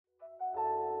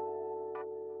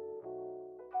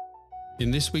In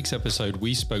this week's episode,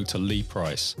 we spoke to Lee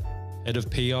Price, Head of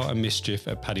PR and Mischief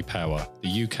at Paddy Power,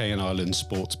 the UK and Ireland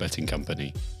sports betting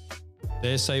company.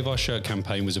 Their Save Our Shirt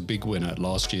campaign was a big winner at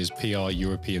last year's PR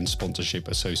European Sponsorship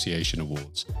Association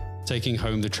Awards, taking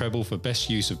home the treble for best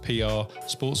use of PR,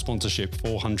 sports sponsorship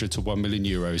 400 to €1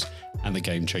 million, and the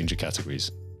Game Changer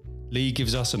categories. Lee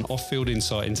gives us an off-field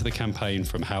insight into the campaign,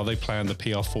 from how they planned the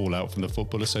PR fallout from the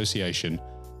Football Association,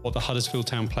 what the Huddersfield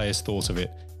Town players thought of it,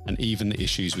 and even the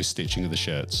issues with stitching of the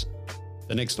shirts.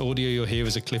 The next audio you'll hear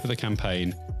is a clip of the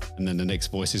campaign, and then the next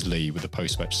voice is Lee with a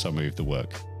post-match summary of the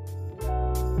work.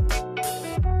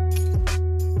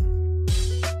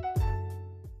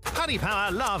 Paddy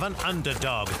Power love an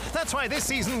underdog. That's why this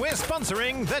season we're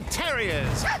sponsoring the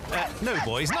Terriers. No,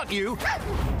 boys, not you.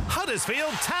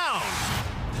 Huddersfield Town.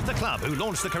 The club who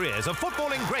launched the careers of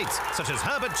footballing greats such as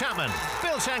Herbert Chapman,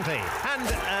 Bill Shankly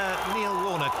and Neil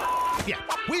Warnock. Yeah,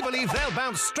 we believe they'll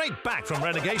bounce straight back from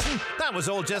relegation. That was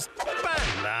all just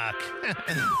bad luck.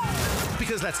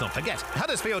 Because let's not forget,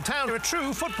 Huddersfield Town are a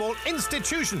true football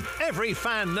institution. Every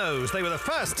fan knows they were the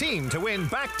first team to win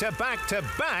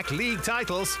back-to-back-to-back league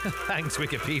titles. Thanks,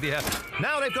 Wikipedia.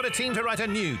 Now they've got a team to write a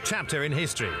new chapter in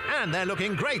history. And they're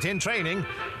looking great in training,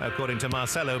 according to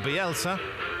Marcelo Bielsa.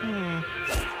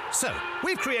 So,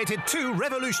 we've created two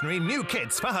revolutionary new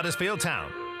kits for Huddersfield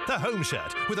Town. The home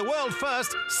shirt with the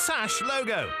world-first sash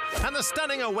logo, and the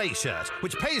stunning away shirt,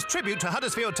 which pays tribute to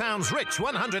Huddersfield Town's rich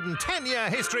 110-year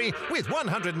history with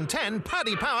 110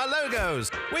 Paddy Power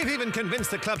logos. We've even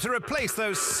convinced the club to replace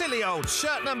those silly old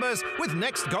shirt numbers with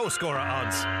next goal scorer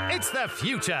odds. It's the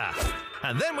future.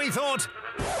 And then we thought,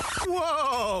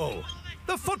 whoa!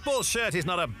 The football shirt is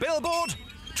not a billboard.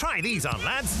 Try these on,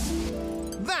 lads.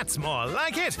 That's more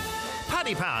like it.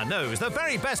 Paddy Power knows the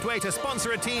very best way to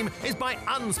sponsor a team is by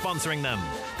unsponsoring them.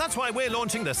 That's why we're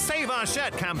launching the Save Our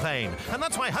Shirt campaign. And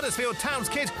that's why Huddersfield Town's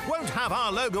kit won't have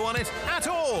our logo on it at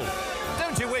all.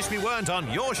 Don't you wish we weren't on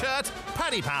your shirt?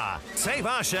 Paddy Power, Save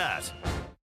Our Shirt.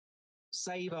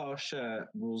 Save Our Shirt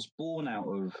was born out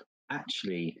of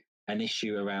actually an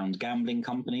issue around gambling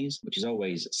companies, which is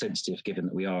always sensitive given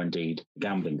that we are indeed a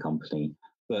gambling company.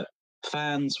 But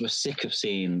fans were sick of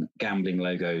seeing gambling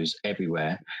logos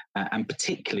everywhere, and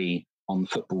particularly on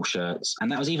football shirts.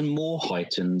 And that was even more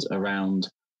heightened around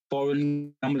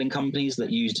foreign gambling companies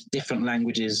that used different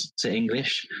languages to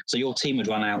English. So your team would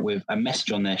run out with a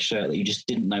message on their shirt that you just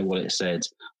didn't know what it said.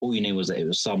 All you knew was that it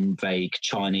was some vague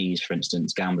Chinese, for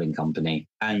instance, gambling company.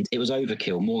 And it was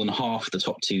overkill. More than half the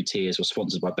top two tiers were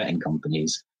sponsored by betting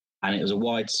companies. And it was a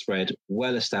widespread,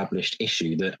 well-established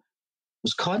issue that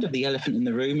was kind of the elephant in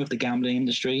the room of the gambling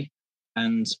industry.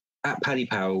 And at Paddy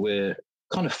Power, we're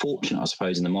kind of fortunate, I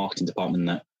suppose, in the marketing department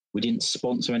that we didn't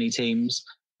sponsor any teams.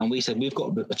 And we said, we've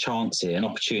got a chance here, an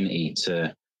opportunity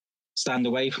to stand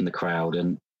away from the crowd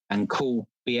and call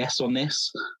BS on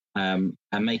this and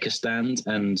make a stand.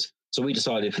 And so we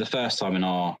decided for the first time in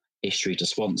our history to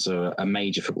sponsor a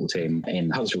major football team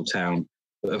in Huddersfield Town.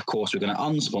 But of course, we're going to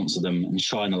unsponsor them and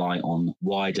shine a light on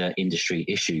wider industry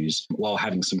issues while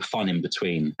having some fun in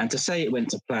between. And to say it went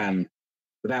to plan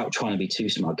without trying to be too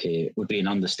smug here would be an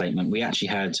understatement. We actually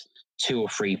had 2 or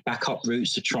 3 backup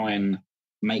routes to try and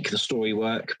make the story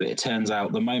work. But it turns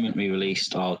out the moment we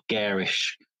released our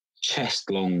garish,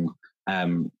 chest-long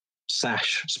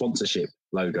sash sponsorship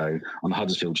logo on the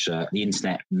Huddersfield shirt, the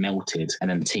internet melted. And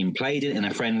then the team played it in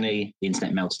a friendly, the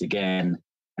internet melted again.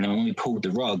 And then when we pulled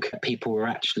the rug, people were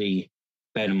actually,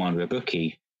 bearing in mind we're a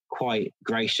bookie, quite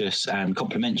gracious and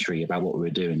complimentary about what we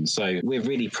were doing. So we're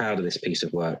really proud of this piece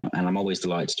of work, and I'm always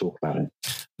delighted to talk about it.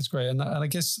 That's great. And I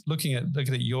guess looking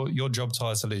at your job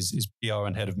title is PR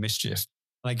and Head of Mischief.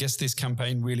 And I guess this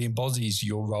campaign really embodies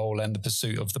your role and the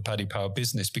pursuit of the Paddy Power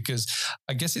business, because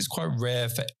I guess it's quite rare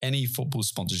for any football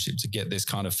sponsorship to get this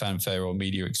kind of fanfare or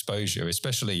media exposure,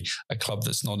 especially a club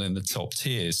that's not in the top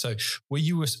tiers. So were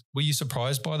you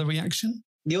surprised by the reaction?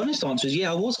 The honest answer is,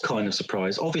 yeah, I was kind of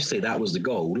surprised. Obviously, that was the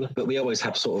goal, but we always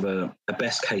have sort of a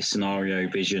best case scenario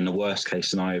vision, a worst case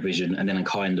scenario vision, and then a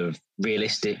kind of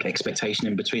realistic expectation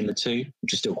in between the two,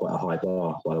 which is still quite a high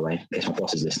bar, by the way, in case my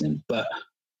boss is listening. But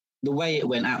the way it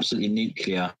went absolutely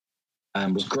nuclear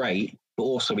was great, but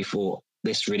also we thought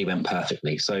this really went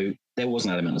perfectly. So there was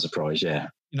an element of surprise, yeah.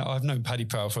 You know, I've known Paddy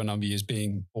Power for a number of years,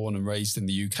 being born and raised in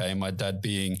the UK, and my dad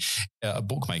being a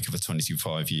bookmaker for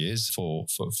 25 years for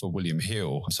William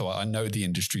Hill. So I know the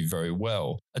industry very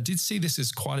well. I did see this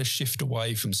as quite a shift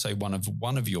away from, say,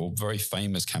 one of your very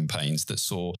famous campaigns that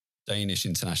saw Danish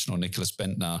international Nicholas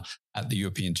Bentner at the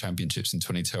European Championships in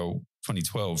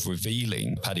 2012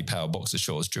 revealing Paddy Power boxer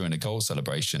shorts during a goal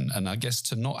celebration. And I guess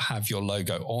to not have your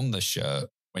logo on the shirt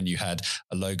when you had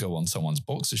a logo on someone's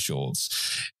boxer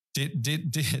shorts Did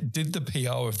the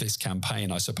PR of this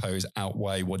campaign, I suppose,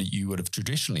 outweigh what you would have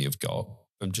traditionally have got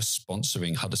from just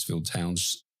sponsoring Huddersfield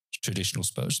Town's traditional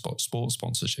sports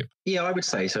sponsorship? Yeah, I would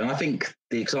say so. And I think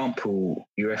the example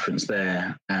you referenced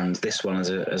there and this one as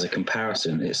a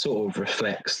comparison, it sort of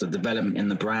reflects the development in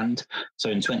the brand. So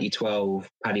in 2012,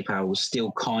 Paddy Power was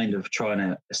still kind of trying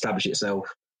to establish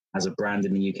itself as a brand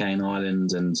in the UK and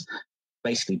Ireland, and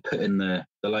basically putting the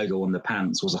logo on the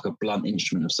pants was like a blunt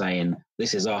instrument of saying,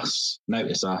 this is us,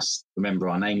 notice us, remember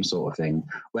our name sort of thing.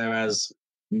 Whereas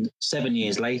 7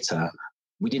 years later,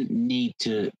 we didn't need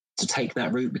to take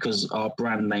that route because our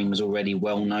brand name was already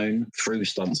well known through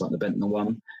stunts like the Bentner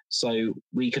one. So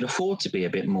we could afford to be a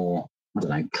bit more, I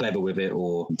don't know, clever with it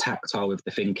or tactile with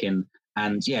the thinking.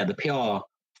 And yeah, the PR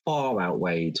far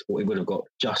outweighed what we would have got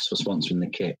just for sponsoring the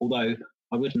kit. Although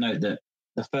I would note that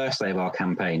the first day of our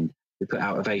campaign, we put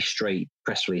out a very straight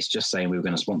press release just saying we were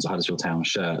going to sponsor Huddersfield Town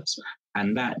shirts.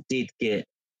 And that did get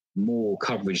more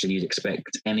coverage than you'd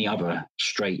expect any other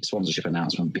straight sponsorship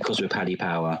announcement because we're Paddy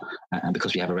Power and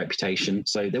because we have a reputation.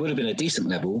 So there would have been a decent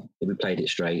level if we played it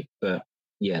straight. But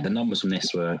yeah, the numbers from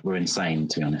this were insane,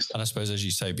 to be honest. And I suppose, as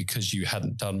you say, because you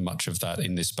hadn't done much of that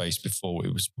in this space before,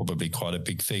 it was probably quite a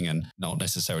big thing and not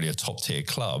necessarily a top tier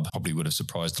club, probably would have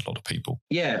surprised a lot of people.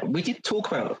 Yeah, we did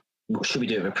talk about what should we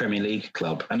do with a Premier League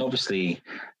club? And obviously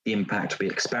the impact will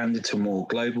be expanded to a more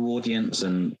global audience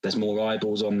and there's more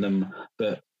eyeballs on them.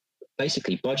 But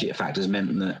basically budget factors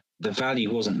meant that the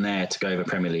value wasn't there to go with a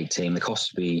Premier League team. The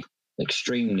cost would be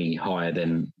extremely higher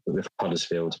than with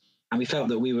Huddersfield. And we felt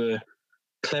that we were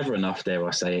clever enough, dare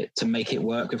I say it, to make it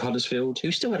work with Huddersfield,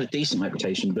 who still had a decent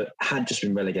reputation, but had just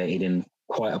been relegated in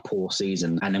quite a poor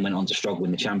season and then went on to struggle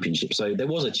in the Championship. So there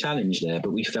was a challenge there,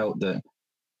 but we felt that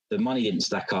the money didn't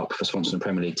stack up for sponsoring a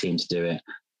Premier League team to do it.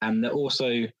 And that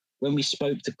also, when we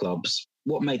spoke to clubs,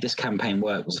 what made this campaign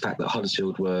work was the fact that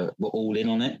Huddersfield were all in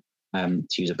on it. To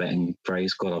use a betting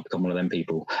phrase, God, I've become one of them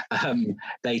people.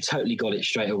 They totally got it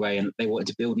straight away and they wanted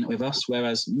to build it with us,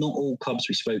 whereas not all clubs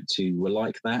we spoke to were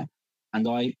like that. And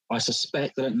I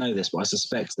suspect, I don't know this, but I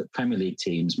suspect that Premier League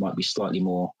teams might be slightly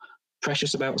more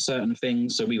precious about certain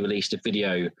things. So we released a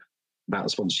video about the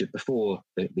sponsorship before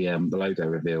the logo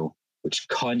reveal, which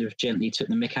kind of gently took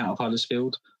the mick out of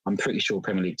Huddersfield. I'm pretty sure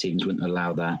Premier League teams wouldn't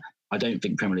allow that. I don't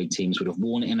think Premier League teams would have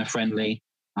worn it in a friendly.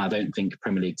 I don't think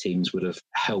Premier League teams would have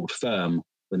held firm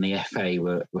when the FA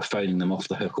were phoning them off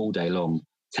the hook all day long,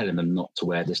 telling them not to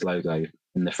wear this logo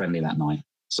in the friendly that night.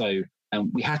 So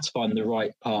we had to find the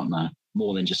right partner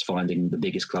more than just finding the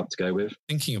biggest club to go with.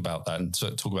 Thinking about that and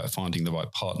talk about finding the right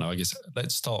partner, I guess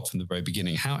let's start from the very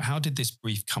beginning. How did this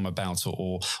brief come about,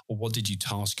 or what did you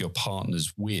task your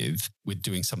partners with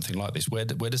doing something like this? Where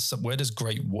does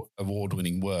great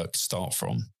award-winning work start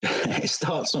from? It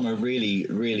starts from a really,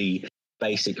 really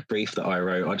basic brief that I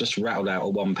wrote. I just rattled out a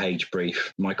one-page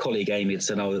brief. My colleague Amy had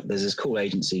said, there's this cool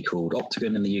agency called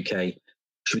Octagon in the UK.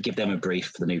 Should we give them a brief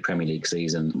for the new Premier League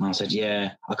season? And I said,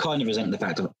 yeah. I kind of resent the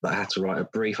fact that I had to write a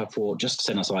brief. I thought, just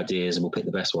send us ideas and we'll pick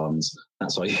the best ones.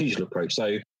 That's our usual approach.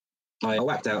 So I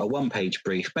whacked out a one-page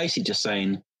brief, basically just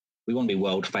saying, we want to be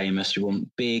world famous, we want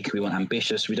big, we want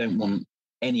ambitious, we don't want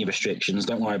any restrictions,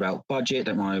 don't worry about budget,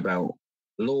 don't worry about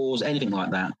laws, anything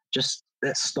like that. Just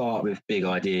let's start with big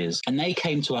ideas. And they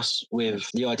came to us with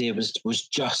the idea was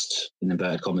just, in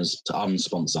inverted commas, to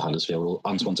unsponsor Huddersfield,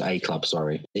 or unsponsor a club,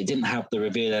 sorry. It didn't have the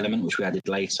reveal element, which we added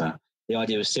later. The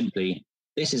idea was simply,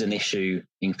 this is an issue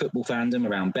in football fandom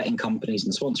around betting companies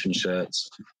and sponsoring shirts.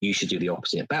 You should do the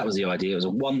opposite. That was the idea. It was a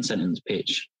one-sentence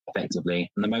pitch, effectively.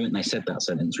 And the moment they said that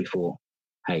sentence, we thought,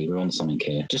 hey, we're on something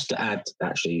here. Just to add,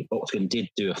 actually, Octagon did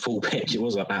do a full pitch. It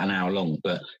was about an hour long,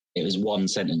 but it was one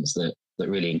sentence that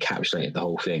really encapsulated the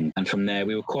whole thing. And from there,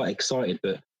 we were quite excited.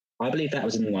 But I believe that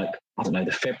was in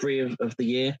the February of the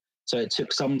year. So it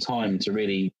took some time to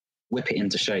really whip it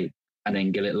into shape and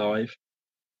then get it live.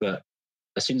 But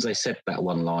as soon as they said that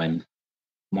one line,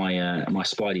 my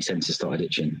spidey senses started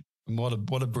itching. And what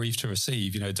a brief to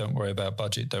receive, don't worry about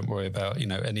budget, don't worry about,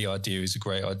 any idea is a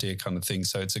great idea kind of thing.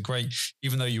 So it's a great,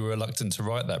 even though you were reluctant to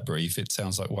write that brief, it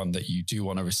sounds like one that you do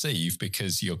want to receive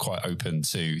because you're quite open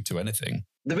to anything.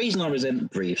 The reason I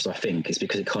resent briefs, I think, is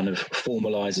because it kind of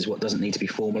formalises what doesn't need to be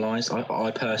formalised.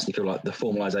 I personally feel like the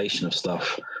formalisation of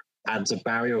stuff adds a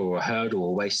barrier or a hurdle or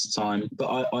a waste of time.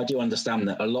 But I do understand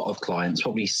that a lot of clients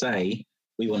probably say,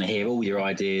 we want to hear all your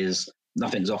ideas,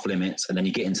 nothing's off limits, and then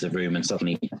you get into the room and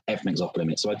suddenly everything's off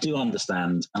limits. So I do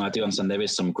understand, and I do understand there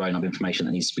is some grown-up information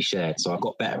that needs to be shared. So I've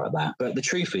got better at that. But the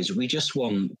truth is, we just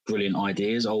want brilliant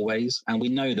ideas always. And we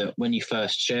know that when you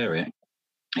first share it,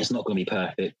 it's not going to be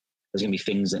perfect. There's going to be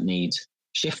things that need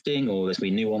shifting, or there's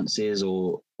going to be nuances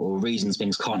or reasons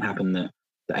things can't happen that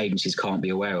that agencies can't be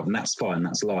aware of. And that's fine,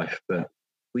 that's life. But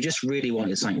we just really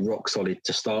wanted something rock solid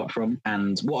to start from.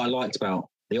 And what I liked about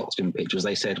the Octagon pitch was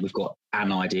they said, we've got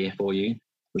an idea for you,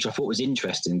 which I thought was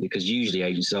interesting, because usually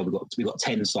agencies say, we've got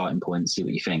 10 starting points, see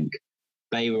what you think.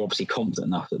 They were obviously confident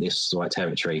enough that this was the right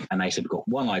territory. And they said, we've got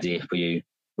one idea for you.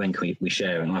 When can we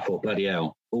share? And I thought, bloody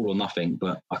hell, all or nothing.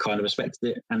 But I kind of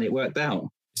respected it, and it worked out.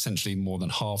 Essentially, more than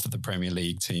half of the Premier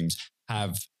League teams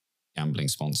have gambling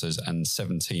sponsors, and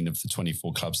 17 of the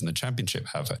 24 clubs in the Championship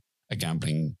have a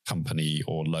gambling company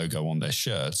or logo on their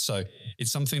shirt. So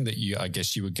it's something that I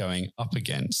guess you were going up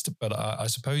against. But I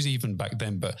suppose even back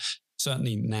then, but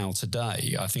certainly now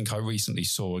today, I think I recently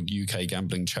saw a UK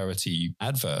gambling charity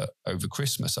advert over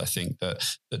Christmas, I think, that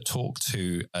talked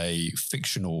to a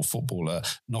fictional footballer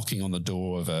knocking on the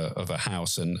door of a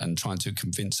house and trying to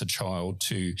convince a child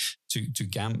to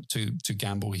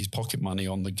gamble his pocket money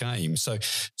on the game. So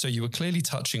you were clearly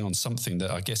touching on something that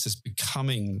I guess is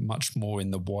becoming much more in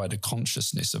the wider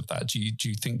consciousness of that. Do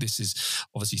you think this is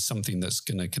obviously something that's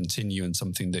going to continue and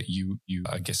something that you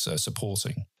I guess are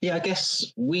supporting? Yeah, I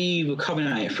guess we were coming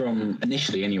at it from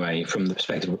initially anyway, from the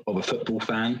perspective of a football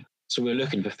fan. So we're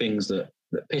looking for things that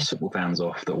piss football fans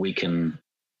off, that we can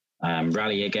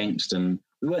rally against. And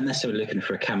we weren't necessarily looking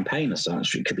for a campaign as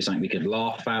such. It could be something we could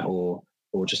laugh at or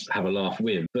just have a laugh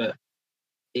with. But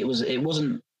it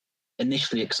wasn't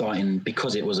initially exciting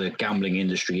because it was a gambling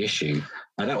industry issue.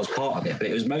 Now, that was part of it, but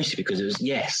it was mostly because it was,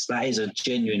 yes, that is a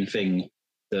genuine thing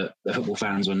that the football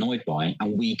fans are annoyed by,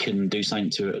 and we can do something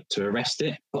to arrest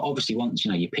it. But obviously, once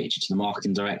you pitch it to the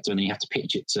marketing director, and then you have to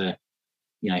pitch it to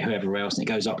whoever else, and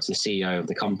it goes up to the CEO of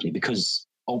the company, because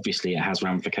obviously it has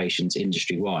ramifications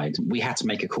industry wide. We had to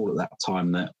make a call at that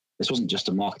time that this wasn't just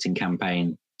a marketing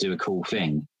campaign, do a cool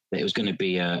thing, that it was going to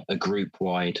be a group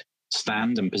wide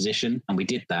stand and position, and we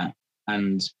did that.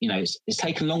 And it's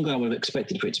taken longer than I would have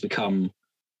expected for it to become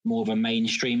more of a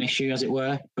mainstream issue, as it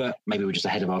were, but maybe we're just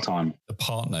ahead of our time. The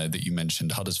partner that you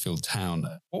mentioned, Huddersfield Town,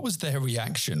 what was their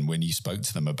reaction when you spoke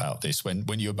to them about this? When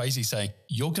you were basically saying,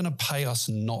 you're going to pay us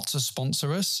not to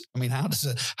sponsor us? I mean, how does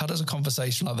a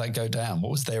conversation like that go down?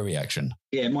 What was their reaction?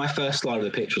 Yeah, my first slide of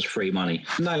the pitch was free money.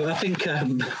 No, I think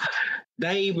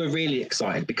they were really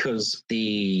excited because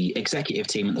the executive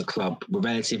team at the club were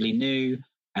relatively new,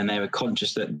 and they were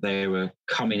conscious that they were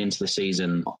coming into the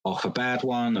season off a bad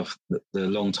one, of the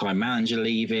long-time manager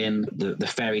leaving, the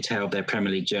fairy tale of their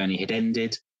Premier League journey had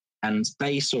ended. And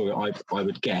they saw it, I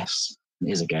would guess, it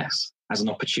is a guess, as an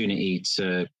opportunity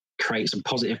to create some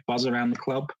positive buzz around the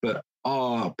club. But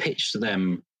our pitch to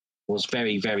them was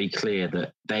very, very clear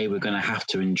that they were going to have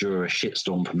to endure a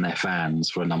shitstorm from their fans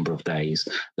for a number of days,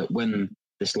 that when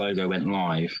this logo went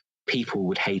live, people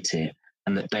would hate it,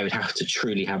 and that they would have to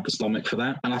truly have the stomach for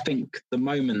that. And I think the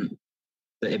moment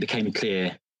that it became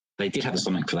clear they did have the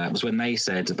stomach for that was when they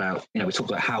said about, we talked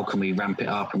about how can we ramp it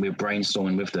up, and we were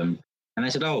brainstorming with them. And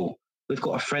they said, we've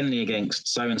got a friendly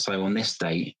against so-and-so on this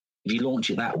date. If you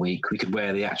launch it that week, we could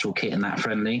wear the actual kit in that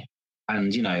friendly.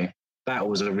 And, that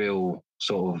was a real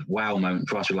sort of wow moment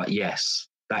for us. We're like, yes,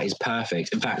 that is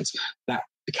perfect. In fact, that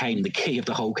became the key of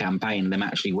the whole campaign, them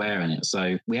actually wearing it.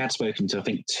 So we had spoken to, I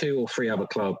think, 2 or 3 other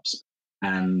clubs,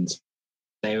 and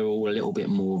they were all a little bit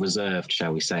more reserved,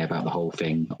 shall we say, about the whole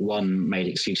thing. One made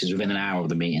excuses within an hour of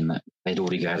the meeting that they'd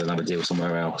already had another deal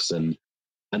somewhere else, and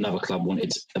another club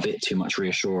wanted a bit too much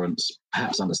reassurance,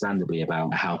 perhaps understandably,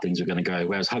 about how things were going to go,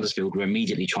 whereas Huddersfield were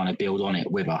immediately trying to build on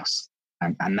it with us.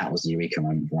 And that was the eureka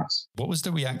moment for us. What was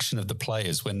the reaction of the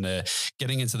players when they're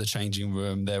getting into the changing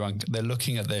room? They're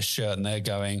looking at their shirt and they're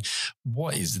going,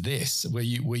 "What is this?" Were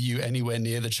you anywhere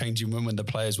near the changing room when the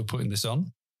players were putting this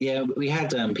on? Yeah, we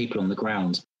had people on the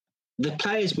ground. The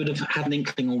players would have had an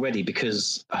inkling already,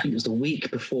 because I think it was the week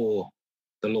before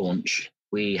the launch,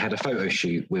 we had a photo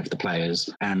shoot with the players.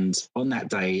 And on that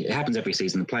day, it happens every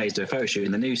season, the players do a photo shoot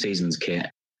in the new season's kit.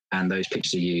 And those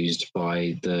pictures are used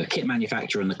by the kit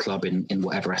manufacturer and the club in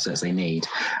whatever assets they need.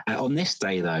 On this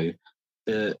day, though,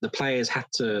 the players had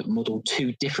to model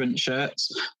 2 different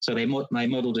shirts. So they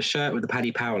modelled a shirt with the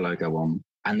Paddy Power logo on,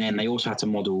 and then they also had to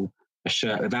model a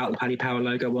shirt without the Paddy Power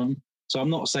logo on. So I'm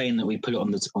not saying that we put it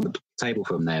on the table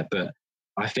for them there, but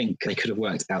I think they could have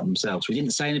worked it out themselves. We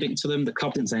didn't say anything to them. The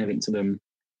club didn't say anything to them.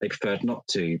 They preferred not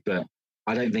to. But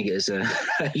I don't think it's a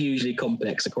hugely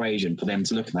complex equation for them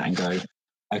to look at that and go,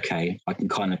 okay, I can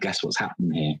kind of guess what's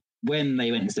happening here. When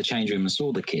they went into the change room and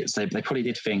saw the kits, they probably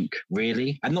did think,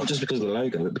 really? And not just because of the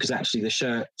logo, but because actually the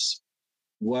shirts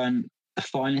weren't the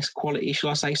finest quality, shall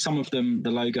I say. Some of them,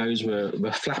 the logos were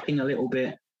flapping a little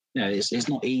bit. It's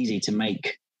not easy to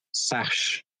make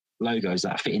sash logos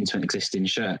that fit into an existing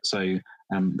shirt. So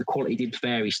the quality did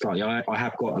vary slightly. I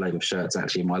have got a load of shirts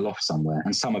actually in my loft somewhere,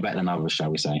 and some are better than others, shall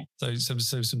we say. So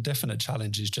some definite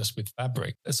challenges just with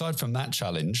fabric. Aside from that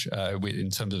challenge, in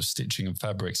terms of stitching and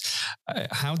fabrics,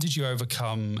 how did you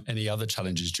overcome any other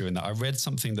challenges during that? I read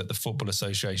something that the Football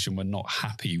Association were not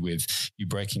happy with you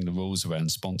breaking the rules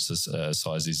around sponsors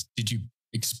sizes. Did you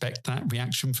expect that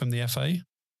reaction from the FA?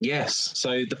 Yes.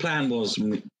 So the plan was,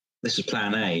 this was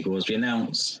plan A, was we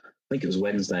announced, I think it was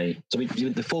Wednesday. So we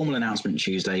did the formal announcement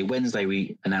Tuesday. Wednesday,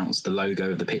 we announced the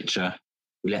logo of the picture.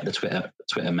 We let the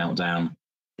Twitter melt down.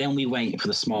 Then we wait for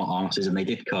the smart artists, and they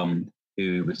did come,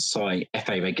 who would cite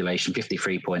FA regulation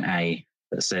 53.A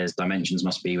that says dimensions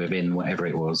must be within whatever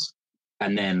it was.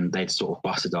 And then they'd sort of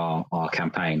busted our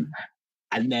campaign.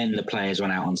 And then the players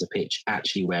went out onto the pitch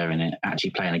actually wearing it,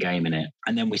 actually playing a game in it.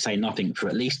 And then we say nothing for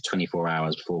at least 24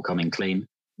 hours before coming clean.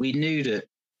 We knew that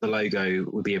the logo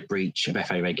would be a breach of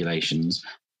FA regulations.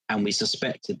 And we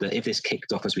suspected that if this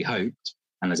kicked off as we hoped,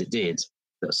 and as it did,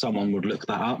 that someone would look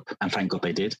that up. And thank God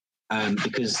they did.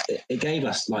 Because it gave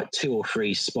us like 2 or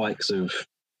 3 spikes of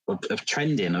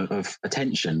trending, of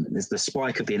attention. There's the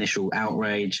spike of the initial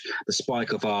outrage, the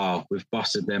spike of, we've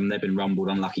busted them, they've been rumbled,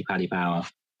 unlucky Paddy Power.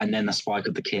 And then the spike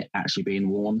of the kit actually being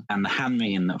worn, and the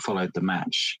hand-wringing that followed the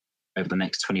match over the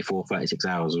next 24, 36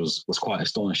 hours was quite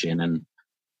astonishing. And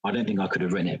I don't think I could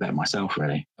have written it better myself,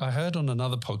 really. I heard on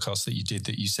another podcast that you did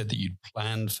that you said that you'd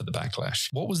planned for the backlash.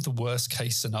 What was the worst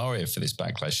case scenario for this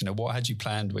backlash? What had you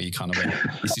planned where you kind of went,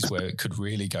 this is where it could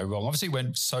really go wrong? Obviously, it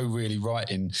went so really right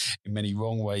in many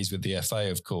wrong ways with the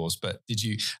FA, of course. But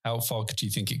how far could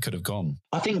you think it could have gone?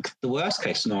 I think the worst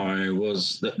case scenario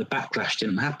was that the backlash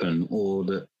didn't happen, or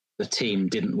that the team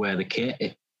didn't wear the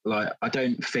kit. I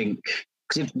don't think,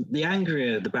 because if the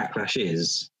angrier the backlash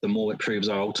is, the more it proves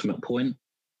our ultimate point.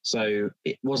 So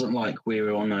it wasn't like we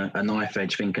were on a knife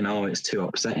edge thinking, oh, it's too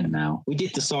upsetting now. We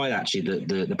did decide actually that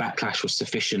the backlash was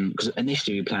sufficient, because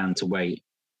initially we planned to wait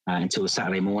until the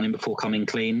Saturday morning before coming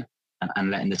clean and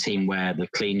letting the team wear the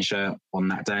clean shirt on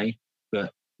that day.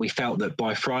 But we felt that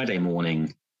by Friday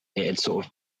morning, it had sort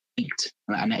of peaked,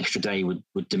 and an extra day would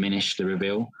diminish the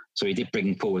reveal. So we did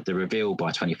bring forward the reveal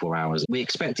by 24 hours. We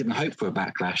expected and hoped for a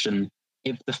backlash. And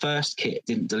if the first kit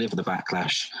didn't deliver the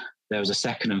backlash, there was a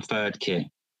second and third kit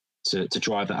to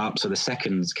drive that up. So the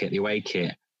second kit, the away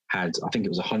kit, had, I think it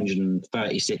was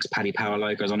 136 Paddy Power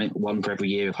logos on it, one for every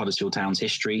year of Huddersfield Town's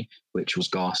history, which was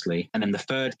ghastly. And then the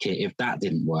third kit, if that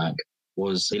didn't work,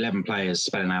 was 11 players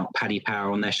spelling out Paddy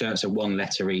Power on their shirt, so one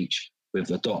letter each with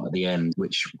a dot at the end,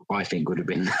 which I think would have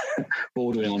been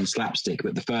bordering on slapstick.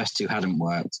 But the first two hadn't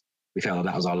worked. We felt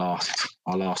that was our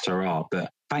last hurrah.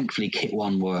 But thankfully, kit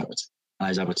 1 worked.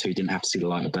 Those other 2 didn't have to see the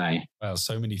light of day. Well,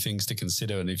 so many things to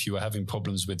consider. And if you were having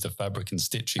problems with the fabric and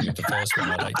stitching of the first one,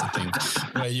 I'd like to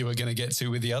think where you were going to get to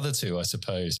with the other 2, I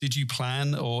suppose. Did you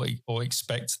plan or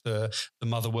expect the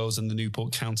Motherwells and the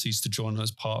Newport counties to join as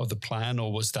part of the plan?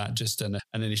 Or was that just an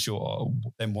initial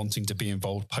them wanting to be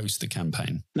involved post the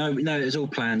campaign? No, it was all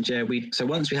planned, yeah. So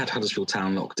once we had Huddersfield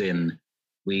Town locked in,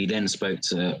 we then spoke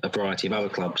to a variety of other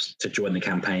clubs to join the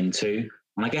campaign too.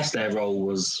 And I guess their role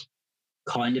was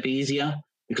kind of easier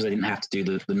because they didn't have to do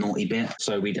the naughty bit.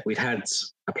 So we'd had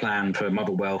a plan for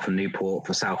Motherwell, for Newport,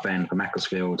 for Southend, for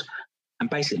Macclesfield. And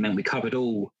basically it meant we covered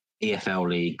all EFL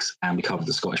leagues and we covered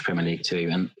the Scottish Premier League too.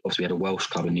 And obviously we had a Welsh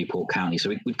club in Newport County. So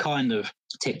we kind of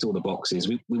ticked all the boxes.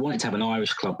 We wanted to have an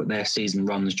Irish club, but their season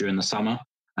runs during the summer.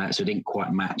 So it didn't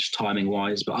quite match timing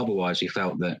wise. But otherwise we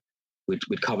felt that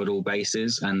we'd covered all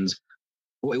bases. And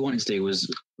what we wanted to do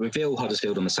was reveal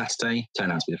Huddersfield on the Saturday,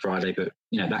 turned out to be the Friday, but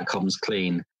that comes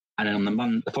clean. And then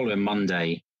on the following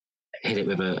Monday, hit it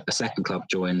with a second club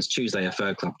joins, Tuesday a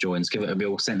third club joins, give it a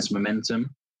real sense of momentum.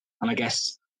 And I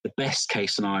guess the best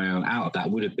case scenario out of that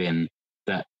would have been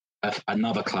that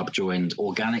another club joined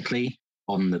organically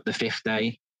on the 5th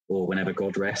day or whenever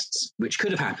God rests, which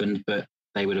could have happened, but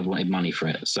they would have wanted money for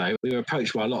it. So we were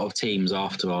approached by a lot of teams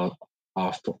after our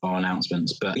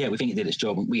announcements. But yeah, we think it did its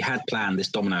job. We had planned this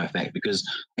domino effect because,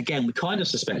 again, we kind of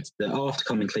suspected that after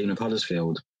coming clean with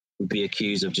Huddersfield, we'd be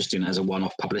accused of just doing it as a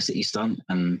one-off publicity stunt,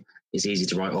 and it's easy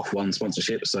to write off one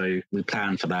sponsorship. So we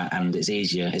planned for that, and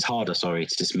it's harder, to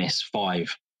dismiss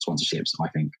 5 sponsorships, I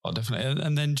think. Oh, definitely.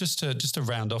 And then just to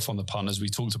round off on the partners, we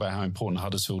talked about how important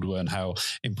Huddersfield were and how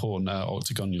important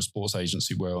Octagon, your sports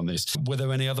agency, were on this. Were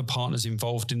there any other partners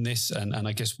involved in this? And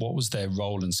I guess what was their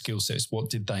role and skill sets?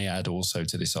 What did they add also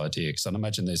to this idea? Because I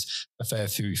imagine there's a fair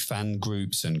few fan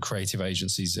groups and creative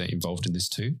agencies involved in this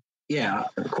too. Yeah,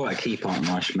 quite a key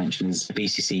partner I should mention is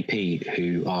BCCP,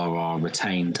 who are our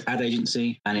retained ad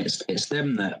agency. And it's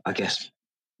them that, I guess,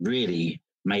 really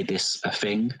made this a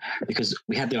thing, because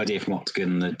we had the idea from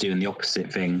Octagon doing the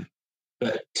opposite thing.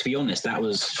 But to be honest,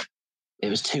 it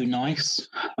was too nice.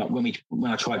 When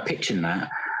I tried pitching that,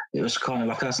 it was kind of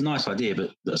like, that's a nice idea,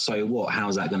 but so what?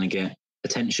 How's that going to get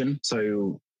attention?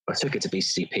 So I took it to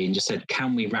BCCP and just said,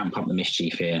 can we ramp up the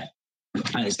mischief here?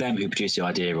 And it's them who produced the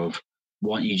idea of,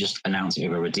 why don't you just announce it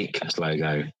with a ridiculous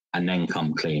logo and then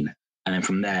come clean? And then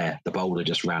from there, the boulder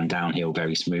just ran downhill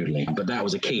very smoothly. But that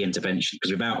was a key intervention,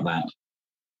 because without that,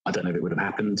 I don't know if it would have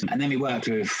happened. And then we worked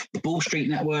with the Ball Street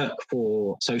Network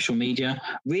for social media,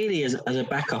 really as a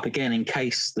backup, again, in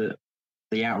case that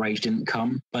the outrage didn't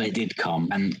come, but it did come.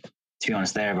 And to be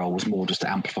honest, their role was more just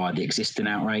to amplify the existing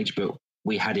outrage. But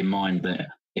we had in mind that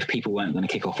if people weren't going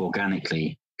to kick off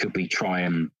organically, could we try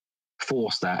and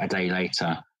force that a day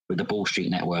later with the Ball Street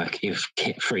Network if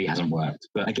Kit 3 hasn't worked?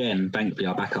 But again, thankfully,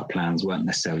 our backup plans weren't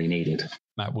necessarily needed.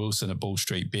 Matt Wilson at Ball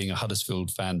Street, being a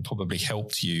Huddersfield fan, probably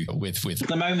helped you with...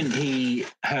 The moment he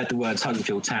heard the words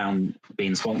Huddersfield Town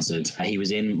being sponsored, he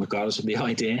was in regardless of the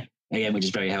idea, again, which is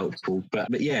very helpful.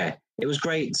 But yeah, it was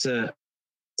great to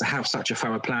have such a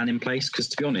thorough plan in place, because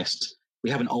to be honest, we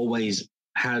haven't always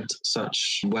had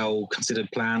such well-considered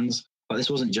plans. But this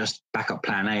wasn't just backup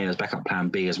plan A, it was backup plan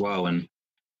B as well. And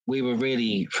we were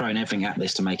really throwing everything at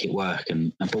this to make it work,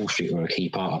 and Ball Street were a key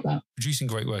part of that. Producing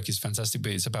great work is fantastic,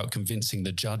 but it's about convincing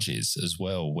the judges as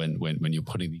well when you're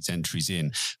putting these entries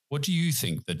in. What do you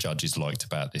think the judges liked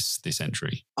about this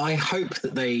entry? I hope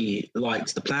that they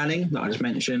liked the planning that I just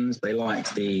mentioned. They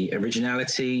liked the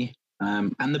originality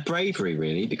and the bravery,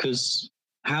 really, because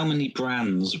how many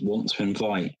brands want to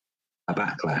invite a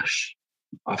backlash?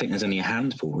 I think there's only a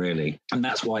handful, really. And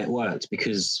that's why it worked,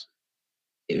 because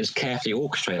it was carefully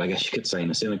orchestrated, I guess you could say,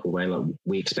 in a cynical way. Like,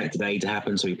 we expected A to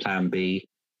happen, so we planned B,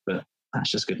 but that's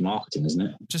just good marketing, isn't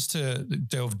it? Just to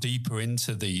delve deeper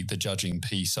into the judging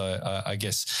piece, I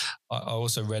guess I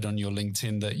also read on your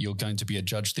LinkedIn that you're going to be a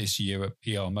judge this year at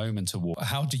PR Moment Award.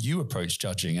 How do you approach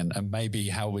judging, and maybe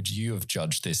how would you have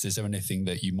judged this? Is there anything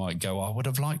that you might go, I would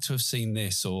have liked to have seen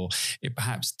this, or it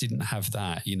perhaps didn't have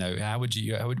that? You know, how would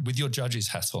with your judge's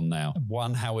hat on now,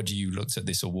 one, how would you looked at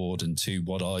this award, and two,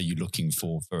 what are you looking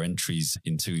for entries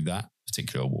into that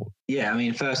particular award? Yeah, I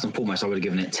mean, first and foremost, I would have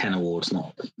given it 10 awards,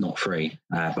 not 3.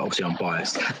 But obviously, I'm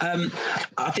biased.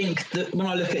 I think that when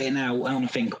I look at it now, and I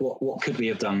think, what could we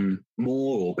have done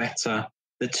more or better?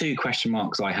 The 2 question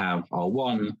marks I have are,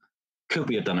 one, could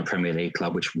we have done a Premier League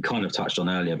club, which we kind of touched on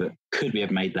earlier, but could we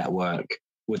have made that work?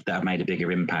 Would that have made a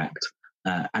bigger impact?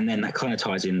 And then that kind of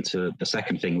ties into the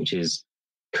second thing, which is,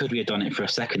 could we have done it for a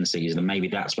second season? And maybe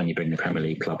that's when you bring the Premier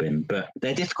League club in. But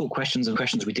they're difficult questions, and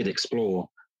questions we did explore.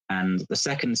 And the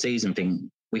second season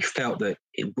thing, we felt that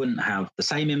it wouldn't have the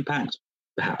same impact,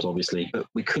 perhaps, obviously, but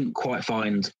we couldn't quite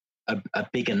find a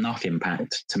big enough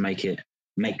impact to make it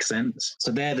make sense.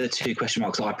 So they're the 2 question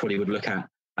marks that I probably would look at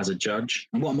as a judge.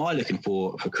 And what am I looking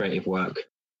for creative work?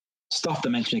 Stuff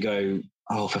that makes me go,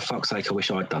 oh, for fuck's sake, I wish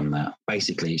I'd done that.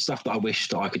 Basically, stuff that I wish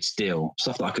that I could steal,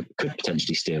 stuff that I could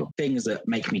potentially steal, things that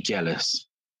make me jealous.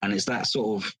 And it's that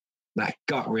sort of, that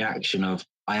gut reaction of,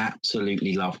 I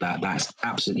absolutely love that. That's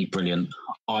absolutely brilliant.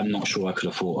 I'm not sure I could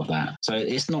have thought of that. So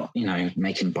it's not,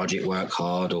 making budget work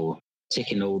hard or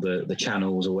ticking all the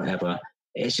channels or whatever.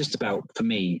 It's just about, for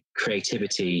me,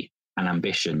 creativity and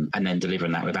ambition, and then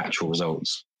delivering that with actual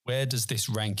results. Where does this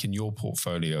rank in your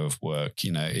portfolio of work?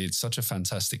 It's such a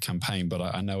fantastic campaign, but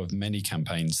I know of many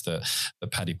campaigns that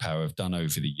Paddy Power have done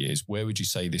over the years. Where would you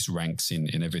say this ranks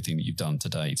in everything that you've done to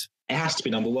date? It has to be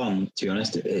number 1, to be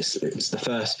honest. It's the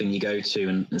first thing you go to,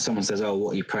 and someone says, oh,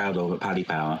 what are you proud of at Paddy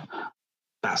Power?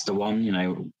 That's the one,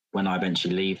 when I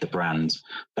eventually leave the brand,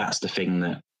 that's the thing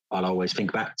that I'll always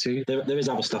think back to. There is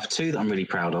other stuff too that I'm really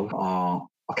proud of. Our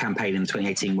campaign in the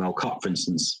 2018 World Cup, for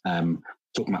instance,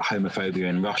 talking about homophobia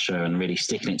in Russia and really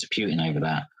sticking it to Putin over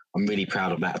that. I'm really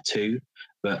proud of that too.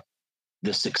 But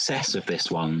the success of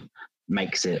this one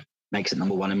makes it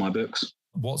number 1 in my books.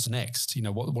 What's next?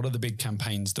 What are the big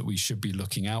campaigns that we should be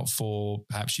looking out for?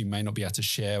 Perhaps you may not be able to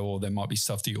share, or there might be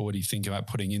stuff that you already think about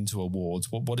putting into awards.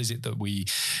 What is it that we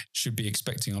should be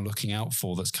expecting or looking out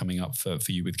for that's coming up for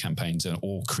you with campaigns,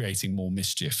 or creating more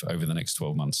mischief over the next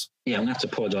 12 months? Yeah, I'm going to have to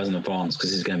apologise in advance,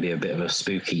 because this is going to be a bit of a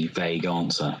spooky, vague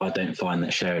answer. I don't find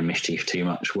that sharing mischief too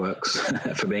much works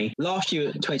for me. Last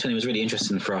year, 2020, was really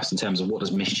interesting for us in terms of what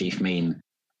does mischief mean?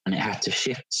 And it had to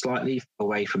shift slightly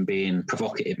away from being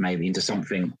provocative, maybe, into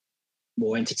something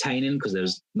more entertaining, because there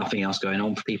was nothing else going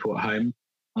on for people at home.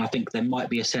 And I think there might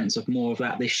be a sense of more of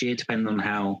that this year, depending on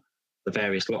how the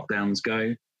various lockdowns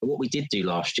go. But what we did do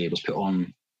last year was put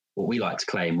on what we like to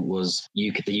claim was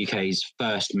the UK's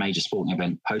first major sporting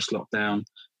event post-lockdown.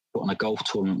 put on a golf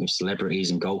tournament with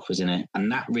celebrities and golfers in it.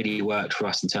 And that really worked for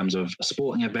us in terms of a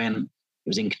sporting event. It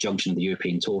was in conjunction with the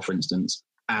European Tour, for instance,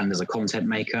 and as a content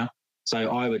maker. So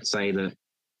I would say that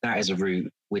that is a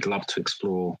route we'd love to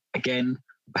explore again,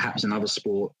 perhaps in other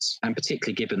sports, and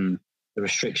particularly given the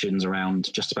restrictions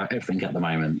around just about everything at the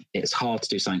moment. It's hard to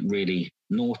do something really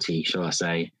naughty, shall I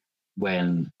say,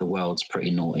 when the world's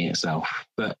pretty naughty itself.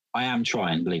 But I am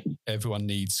trying, believe me. Everyone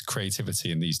needs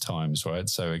creativity in these times, right?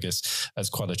 So I guess that's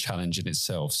quite a challenge in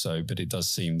itself. But it does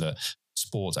seem that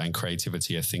sport and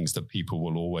creativity are things that people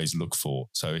will always look for.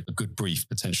 So a good brief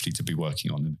potentially to be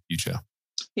working on in the future.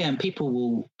 Yeah, and people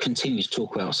will continue to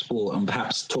talk about sport, and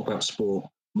perhaps talk about sport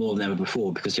more than ever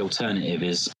before, because the alternative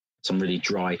is some really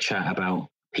dry chat about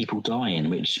people dying,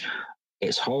 which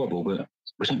it's horrible, but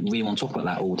we don't really want to talk about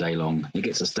that all day long. It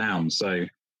gets us down. So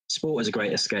sport is a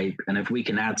great escape. And if we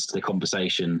can add to the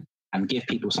conversation and give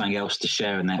people something else to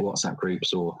share in their WhatsApp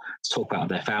groups or to talk about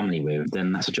their family with,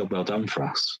 then that's a job well done for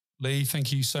us. Lee,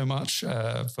 thank you so much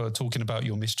for talking about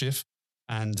your Mischief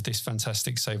and this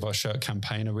fantastic Save Our Shirt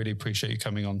campaign. I really appreciate you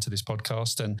coming on to this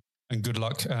podcast, and good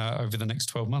luck over the next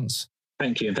 12 months.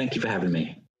 Thank you. And thank you for having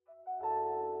me.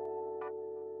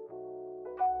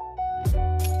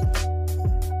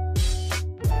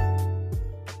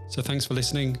 So thanks for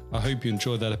listening. I hope you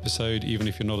enjoyed that episode, even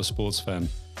if you're not a sports fan.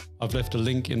 I've left a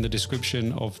link in the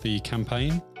description of the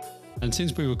campaign. And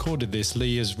since we recorded this,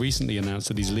 Lee has recently announced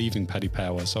that he's leaving Paddy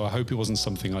Power, so I hope it wasn't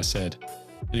something I said.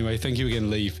 Anyway, thank you again,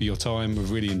 Lee, for your time. We've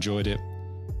really enjoyed it.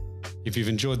 If you've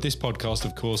enjoyed this podcast,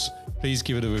 of course, please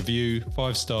give it a review,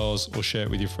 5 stars, or share it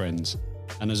with your friends.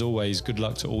 And as always, good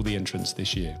luck to all the entrants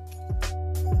this year.